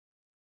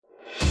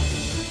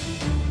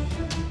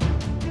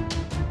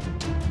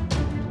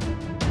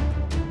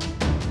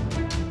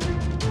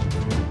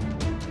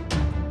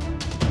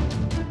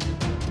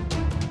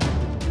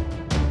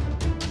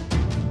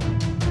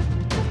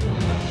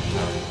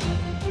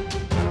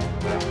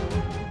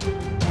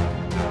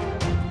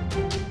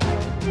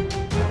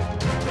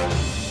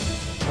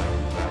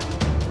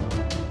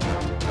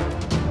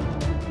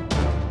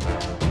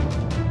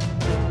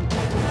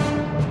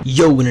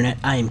Yo Internet,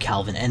 I am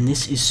Calvin, and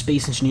this is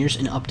Space Engineers,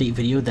 an update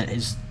video that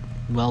is,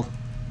 well,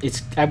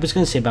 I was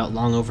going to say about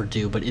long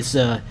overdue, but it's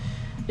an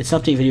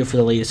update video for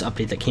the latest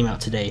update that came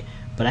out today,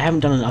 but I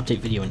haven't done an update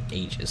video in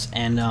ages,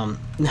 and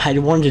I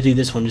wanted to do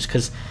this one just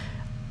because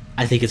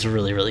I think it's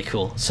really, really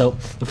cool. So,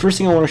 the first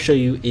thing I want to show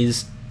you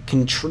is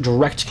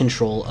direct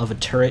control of a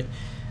turret.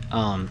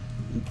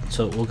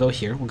 So we'll go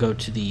here, we'll go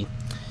to the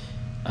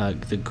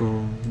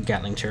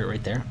Gatling turret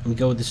right there, and we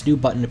go with this new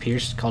button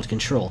appears called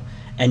control,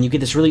 and you get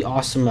this really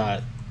awesome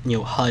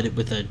HUD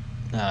with a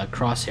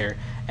crosshair,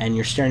 and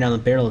you're staring down the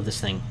barrel of this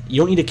thing. You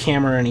don't need a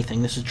camera or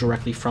anything. This is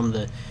directly from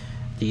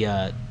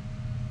the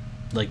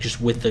like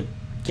just with the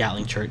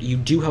Gatling turret. You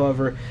do,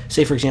 however,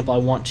 say for example I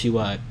want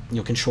to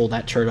control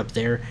that turret up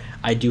there.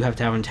 I do have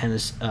to have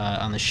antennas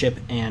on the ship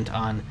and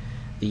on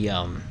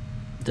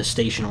the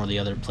station or the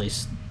other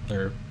place,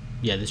 or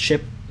yeah,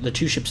 the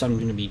two ships I'm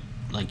going to be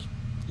like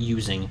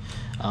using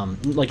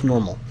like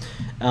normal.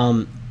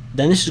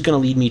 Then this is going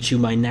to lead me to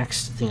my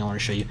next thing I want to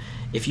show you.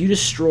 If you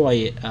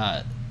destroy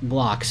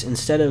blocks,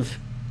 instead of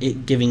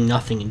it giving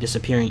nothing and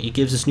disappearing, it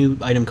gives this new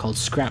item called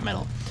scrap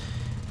metal.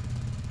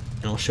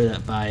 And I'll show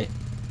that by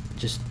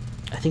just,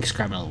 I think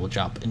scrap metal will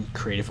drop in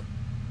creative.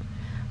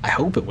 I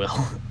hope it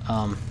will.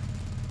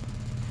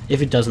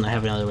 If it doesn't, I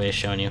have another way of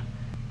showing you.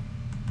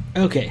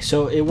 Okay,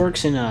 so it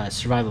works in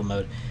survival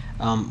mode.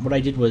 What I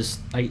did was,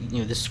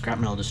 this scrap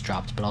metal just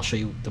dropped, but I'll show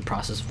you the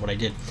process of what I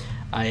did.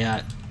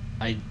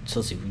 So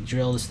let's see, we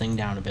drill this thing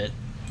down a bit,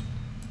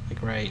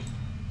 like right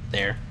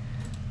there,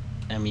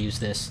 and we use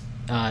this.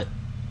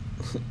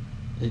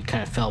 It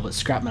kind of fell, but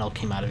scrap metal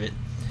came out of it.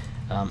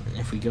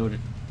 If we go to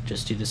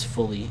just do this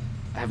fully,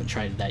 I haven't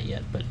tried that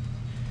yet, but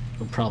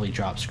it'll probably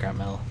drop scrap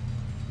metal.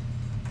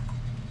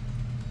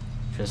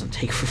 It doesn't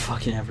take for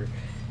fucking ever.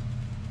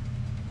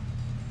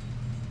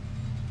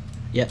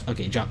 Yep,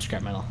 okay, drop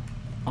scrap metal.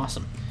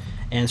 Awesome.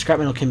 And scrap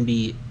metal can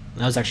be,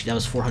 that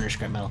was 400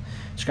 scrap metal.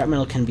 Scrap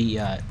metal can be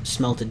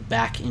smelted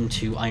back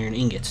into iron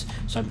ingots.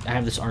 So I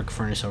have this arc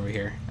furnace over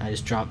here. I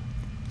just dropped,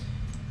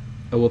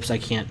 oh whoops, I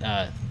can't,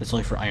 that's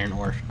only for iron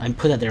ore. I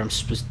put that there, I'm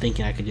just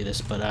thinking I could do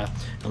this, but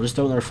I'll just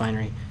throw it in the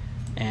refinery,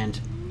 and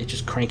it's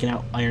just cranking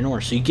out iron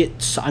ore. So you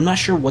get, so I'm not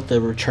sure what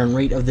the return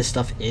rate of this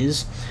stuff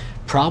is.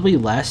 Probably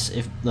less,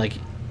 if like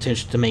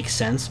to make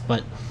sense,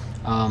 but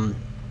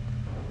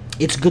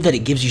it's good that it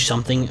gives you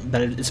something,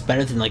 but it's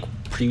better than like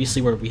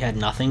previously where we had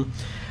nothing.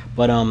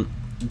 But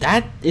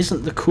that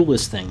isn't the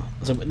coolest thing.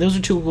 So those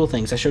are two cool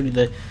things. I showed you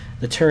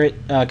the turret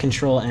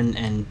control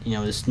and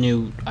this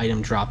new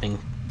item dropping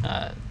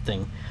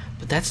thing,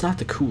 but that's not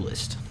the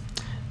coolest.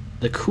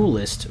 The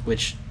coolest,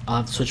 which I'll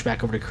have to switch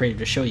back over to creative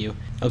to show you.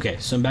 Okay,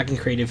 so I'm back in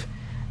creative,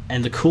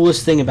 and the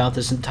coolest thing about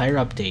this entire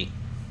update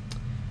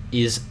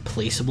is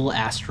placeable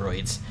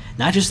asteroids.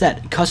 Not just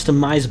that,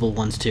 customizable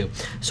ones too.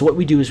 So what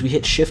we do is we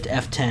hit Shift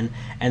F10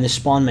 and the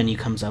spawn menu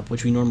comes up,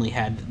 which we normally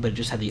had, but it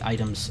just had the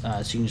items, so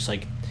you can just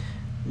like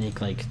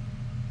make like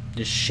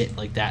just shit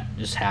like that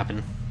just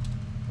happen.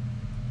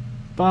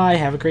 Bye,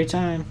 have a great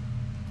time.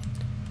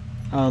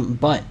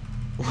 But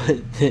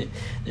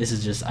this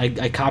is just I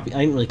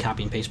didn't really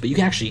copy and paste, but you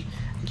can actually,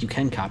 I think you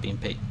can copy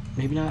and paste.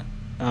 Maybe not.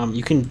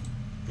 You can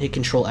hit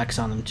Control X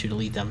on them to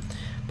delete them,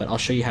 but I'll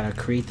show you how to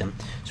create them.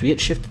 So we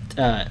hit Shift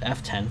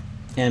F10,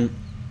 and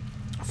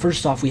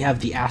first off we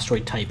have the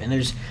asteroid type, and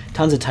there's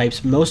tons of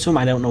types. Most of them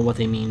I don't know what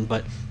they mean,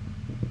 but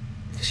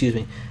excuse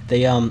me,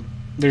 they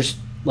there's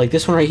like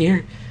this one right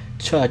here,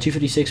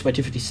 256 by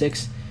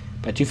 256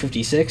 by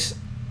 256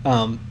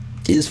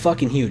 is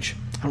fucking huge.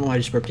 I don't know why I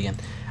just burped again.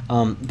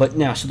 But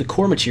now, so the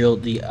core material,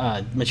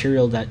 the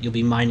material that you'll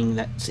be mining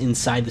that's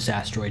inside this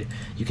asteroid,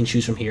 you can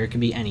choose from here. It can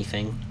be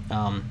anything.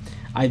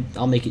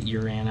 I'll make it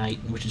uranite,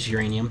 which is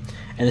uranium,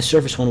 and the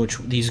surface one, which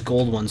these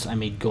gold ones, I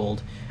made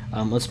gold.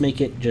 Let's make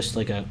it just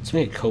like let's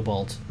make it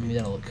cobalt. Maybe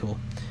that'll look cool.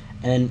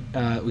 And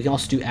we can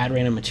also do add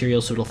random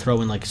materials, so it'll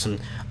throw in like some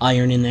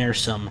iron in there,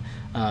 some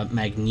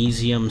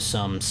magnesium,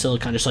 some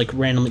silicon, just like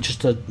randomly,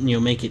 just to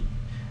make it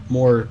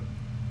more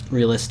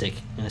realistic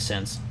in a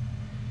sense.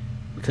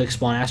 We click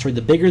spawn asteroid.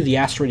 The bigger the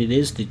asteroid it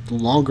is, the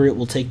longer it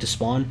will take to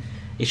spawn.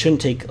 It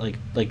shouldn't take like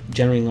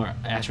generating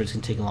asteroids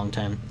can take a long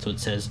time. So it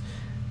says,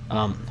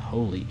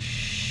 holy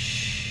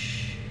shit,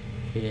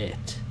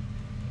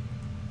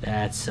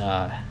 that's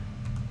a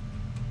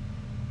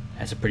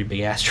pretty big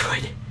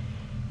asteroid.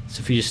 So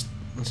if you just,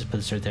 let's just put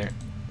this right there,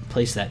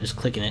 place that, just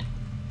clicking it,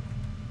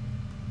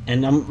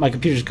 and my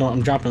computer's going,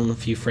 I'm dropping a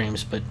few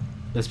frames, but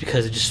that's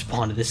because it just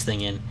spawned this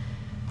thing in.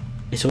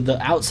 And so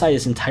the outside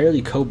is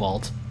entirely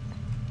cobalt,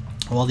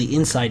 while the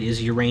inside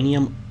is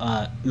uranium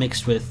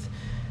mixed with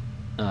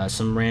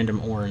some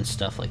random ore and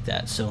stuff like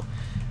that. So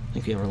I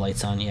think we have our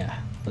lights on. Yeah,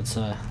 let's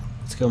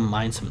go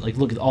mine some. Like,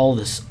 look at all of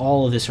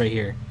this right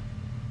here,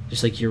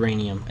 just like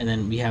uranium, and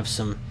then we have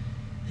some,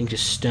 I think,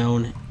 just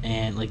stone,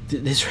 and like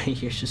this right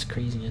here is just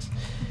craziness.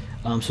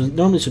 So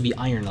normally this would be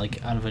iron,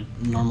 like out of a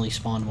normally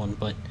spawned one,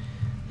 but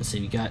let's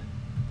see, we got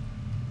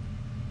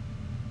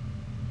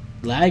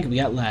lag. We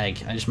got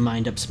lag. I just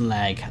mined up some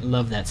lag. I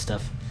love that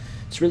stuff.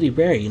 It's really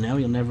rare,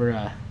 you'll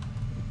never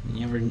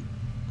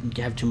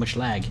have too much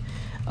lag.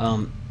 Yeah, I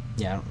don't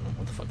know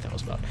what the fuck that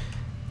was about.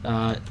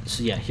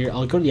 So yeah, here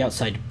I'll go to the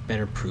outside to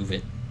better prove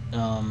it,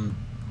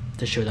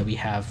 to show that we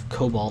have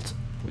cobalt,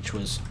 which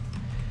was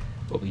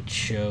what we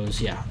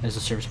chose, yeah, as a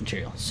surface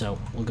material. So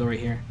we'll go right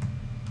here,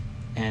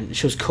 and it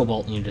shows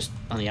cobalt, and you're just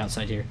on the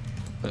outside here,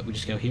 but we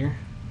just go here,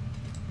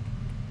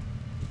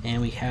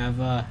 and we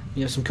have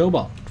some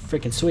cobalt.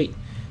 Freaking sweet.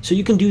 So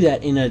you can do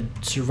that in a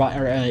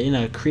in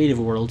a creative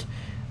world,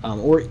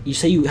 or you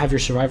say you have your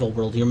survival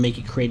world, you make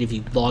it creative,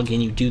 you log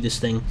in, you do this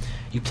thing,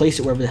 you place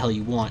it wherever the hell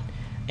you want,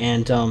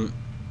 and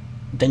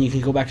then you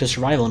can go back to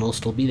survival and it'll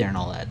still be there and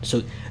all that.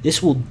 So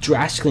this will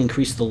drastically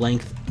increase the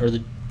length, or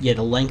the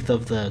length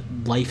of the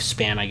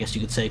lifespan, I guess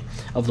you could say,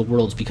 of the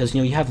worlds, because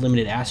you have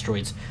limited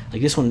asteroids.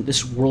 Like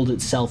this world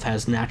itself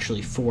has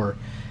naturally 4,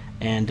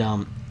 and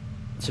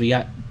so we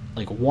got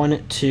like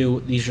 1,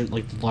 2. These are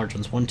like the large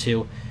ones. 1,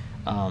 2,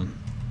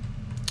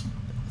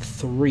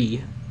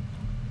 3,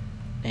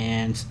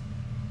 and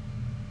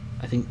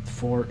I think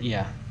 4.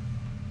 Yeah,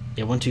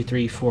 1, 2,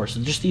 3, 4. So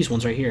just these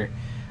ones right here.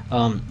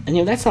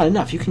 And that's not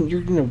enough.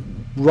 You're gonna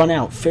run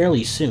out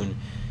fairly soon.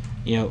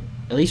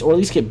 At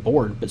least get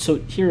bored. But so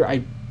here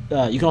you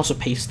can also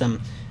paste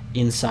them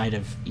inside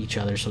of each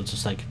other, so it's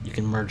just like you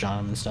can merge on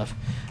them and stuff.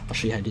 I'll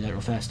show you how to do that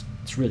real fast.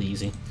 It's really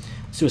easy.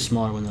 Let's do a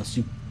smaller one. Let's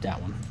do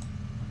that one.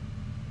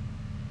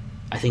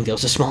 I think that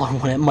was a smaller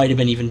one. It might have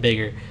been even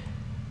bigger.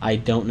 I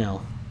don't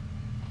know.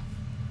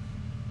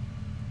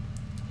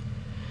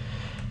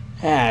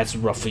 It's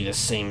roughly the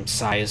same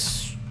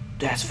size.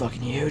 That's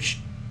fucking huge.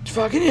 It's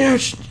fucking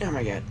huge. Oh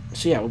my god.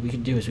 So yeah, what we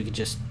could do is we could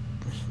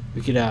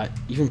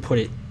even put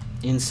it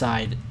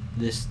inside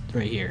this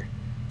right here.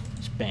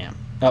 Just bam.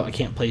 Oh, I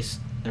can't place.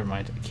 Never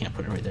mind. I can't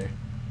put it right there.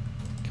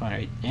 Come on,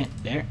 right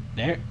there,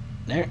 there.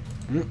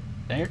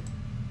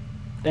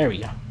 There we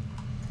go.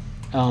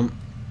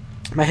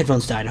 My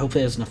headphones died.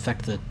 Hopefully it doesn't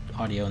affect the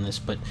audio in this,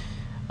 but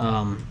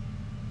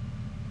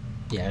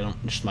yeah, I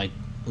don't, just my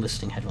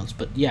listening headphones.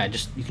 But yeah,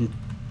 you can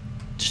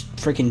just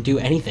freaking do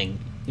anything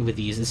with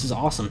these. This is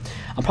awesome.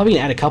 I'm probably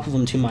gonna add a couple of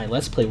them to my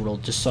Let's Play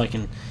world just so I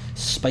can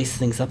spice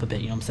things up a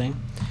bit. You know what I'm saying?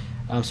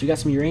 So we got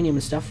some uranium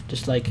and stuff,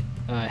 just like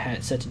I had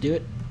it set to do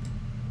it.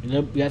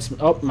 We got some.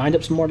 Oh, mined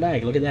up some more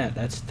lag. Look at that.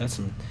 That's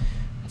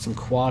some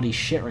quality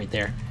shit right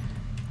there.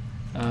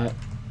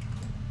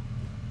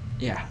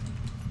 Yeah.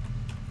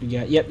 We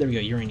got, yep, there we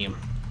go, uranium.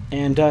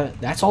 And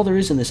that's all there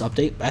is in this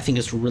update. I think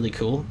it's really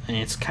cool, and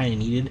it's kind of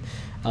needed.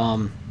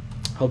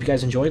 Hope you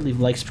guys enjoyed. Leave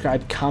a like,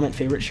 subscribe, comment,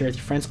 favorite, share with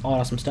your friends, all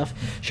awesome stuff.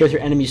 Share with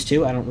your enemies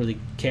too. I don't really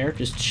care.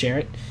 Just share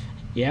it.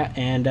 Yeah,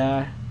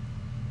 and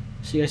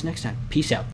see you guys next time. Peace out.